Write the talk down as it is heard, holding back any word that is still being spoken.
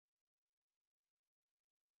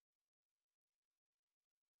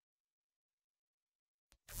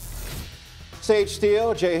Sage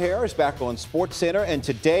Steele, Jay Harris back on SportsCenter, and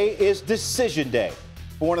today is decision day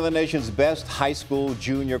for one of the nation's best high school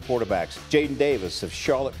junior quarterbacks. Jadyn Davis of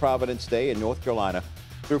Charlotte Providence Day in North Carolina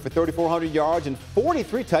threw for 3,400 yards and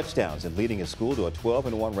 43 touchdowns and leading his school to a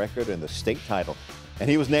 12-1 record in the state title. And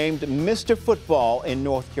he was named Mr. Football in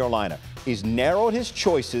North Carolina. He's narrowed his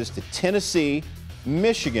choices to Tennessee,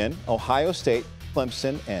 Michigan, Ohio State,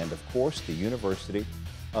 Clemson, and of course the University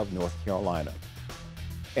of North Carolina.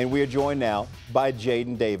 And we are joined now by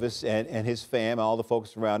Jadyn Davis and his fam, all the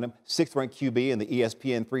folks around him, 6th-ranked QB in the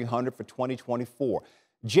ESPN 300 for 2024.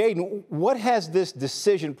 Jadyn, what has this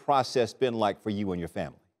decision process been like for you and your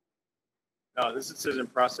family? This decision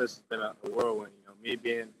process has been a whirlwind. Me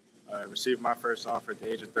being received my first offer at the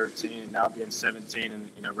age of 13, now being 17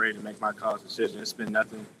 and ready to make my college decision. It's been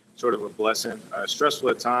nothing short of a blessing. Stressful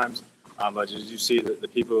at times, but as you see the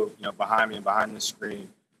people behind me and behind the screen,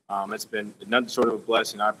 it's been nothing short of a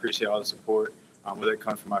blessing. I appreciate all the support, whether it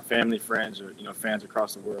comes from my family, friends, or fans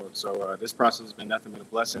across the world. So this process has been nothing but a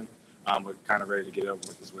blessing. We're kind of ready to get over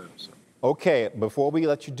with as well. So. Okay, before we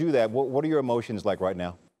let you do that, what are your emotions like right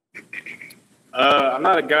now? I'm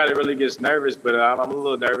not a guy that really gets nervous, but I'm a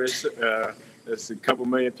little nervous. There's a couple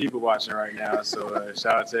million people watching right now, so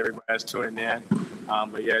shout out to everybody that's tuning in.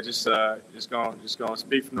 But yeah, just gonna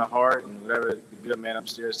speak from the heart, and whatever the good man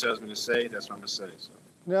upstairs tells me to say, that's what I'm gonna say. So.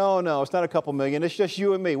 No, it's not a couple million. It's just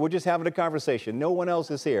you and me. We're just having a conversation. No one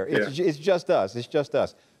else is here. It's just us. It's just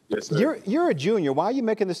us. Yes, sir. You're a junior. Why are you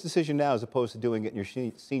making this decision now as opposed to doing it in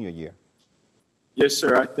your senior year? Yes,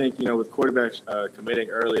 sir. I think, with quarterbacks committing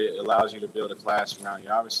early, it allows you to build a class around you.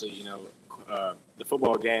 Obviously, the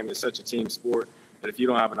football game is such a team sport that if you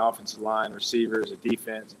don't have an offensive line, receivers, a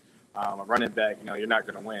defense, a running back, you're not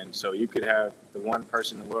going to win. So you could have the one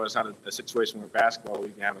person in the world. It's not a situation where basketball, where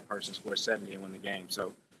you can have a person score 70 and win the game.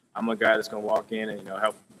 So I'm a guy that's going to walk in and,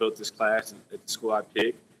 help build this class at the school I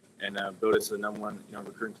pick and build it to the #1,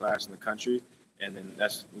 recruiting class in the country. And then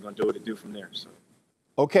we're going to do what it do from there. So.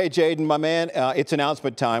 Okay, Jadyn, my man, it's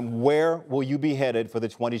announcement time. Where will you be headed for the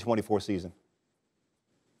 2024 season?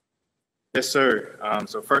 Yes, sir.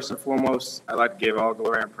 So first and foremost, I'd like to give all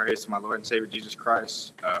glory and praise to my Lord and Savior Jesus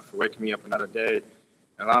Christ for waking me up another day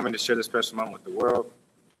and allowing me to share this special moment with the world.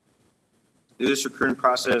 Through this recruiting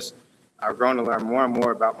process, I've grown to learn more and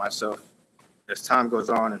more about myself as time goes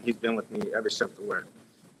on, and he's been with me every step of the way.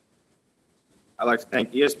 I'd like to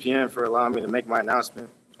thank ESPN for allowing me to make my announcement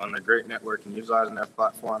on their great network and utilizing that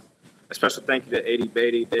platform. A special thank you to A.D.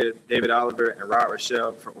 Beatty, David Oliver, and Rod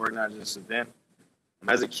Rochelle for organizing this event.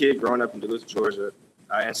 As a kid growing up in Duluth, Georgia,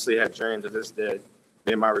 I instantly had dreams of this day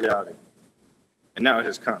being my reality. And now it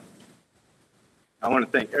has come. I want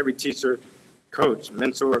to thank every teacher, coach,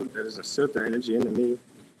 mentor that has instilled their energy into me.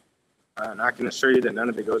 And I can assure you that none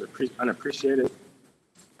of it goes unappreciated.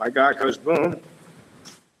 My God, Coach Boone,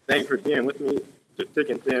 thank you for being with me through thick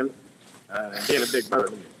and thin and being a big brother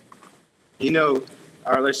to me.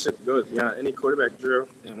 Our relationship goes beyond any quarterback drill,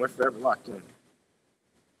 and we're forever locked in.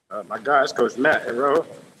 My guys, Coach Matt and Ro,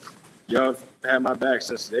 y'all have had my back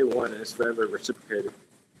since day one, and it's forever reciprocated.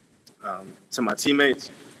 To my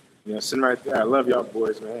teammates, sitting right there, I love y'all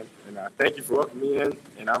boys, man. And thank you for welcoming me in,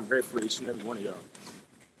 and I'm grateful for each and every one of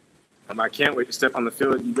y'all. I can't wait to step on the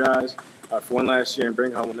field with you guys for one last year and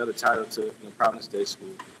bring home another title to Providence Day School.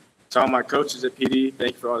 To all my coaches at PD,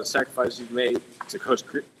 thank you for all the sacrifices you've made. To Coach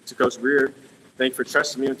Greer, thank you for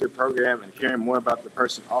trusting me with your program and caring more about the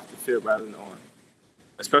person off the field rather than on.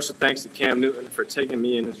 A special thanks to Cam Newton for taking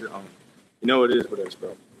me in as your own. You know what it is with us,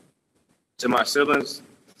 bro. To my siblings,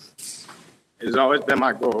 it has always been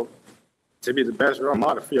my goal to be the best role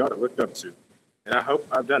model for y'all to look up to. And I hope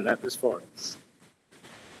I've done that this far.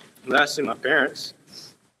 Lastly, my parents,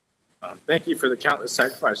 thank you for the countless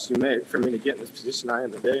sacrifices you made for me to get in this position I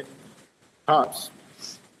am today. Pops,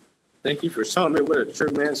 thank you for showing me what a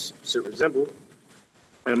true man should resemble.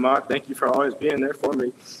 And Ma, thank you for always being there for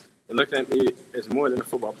me and looking at me as more than a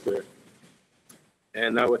football player.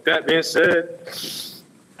 And with that being said,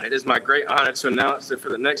 it is my great honor to announce that for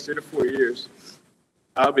the next 3 to 4 years,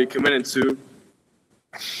 I'll be committing to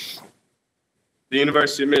the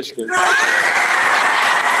University of Michigan.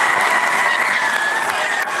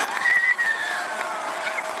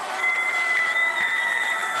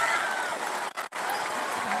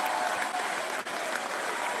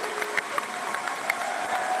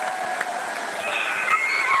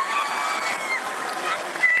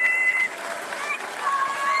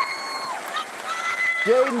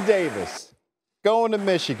 Jadyn Davis going to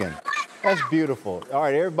Michigan. That's beautiful. All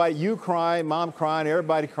right, everybody, you crying, Mom crying,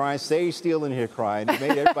 everybody crying, Sage Steele in here crying. You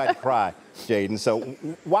made everybody cry, Jadyn. So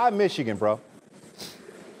why Michigan, bro?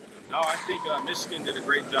 No, I think Michigan did a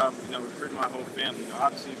great job, recruiting my whole family.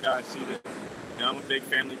 Obviously, you guys see that, I'm a big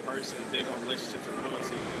family person, big on relationships and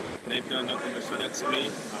loyalty, and they've done nothing but show that to me.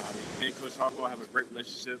 Me and Coach Harbaugh have a great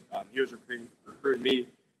relationship. He was recruiting me.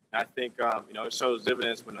 And I think, it shows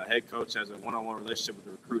dividends when a head coach has a one-on-one relationship with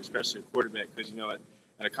a recruit, especially a quarterback, because,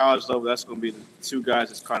 at a college level, that's going to be the two guys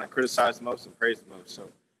that's kind of criticized the most and praised the most. So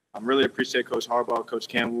I really appreciate Coach Harbaugh, Coach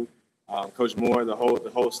Campbell, Coach Moore, the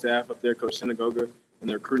whole staff up there, Coach Synagoga, and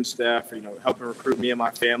the recruiting staff for, helping recruit me and my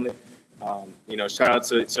family. Shout out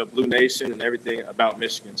to Blue Nation and everything about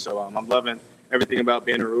Michigan. So I'm loving everything about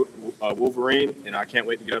being a Wolverine, and I can't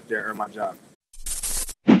wait to get up there and earn my job.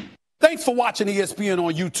 Thanks for watching ESPN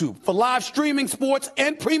on YouTube. For live streaming sports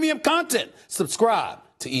and premium content, subscribe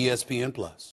to ESPN+.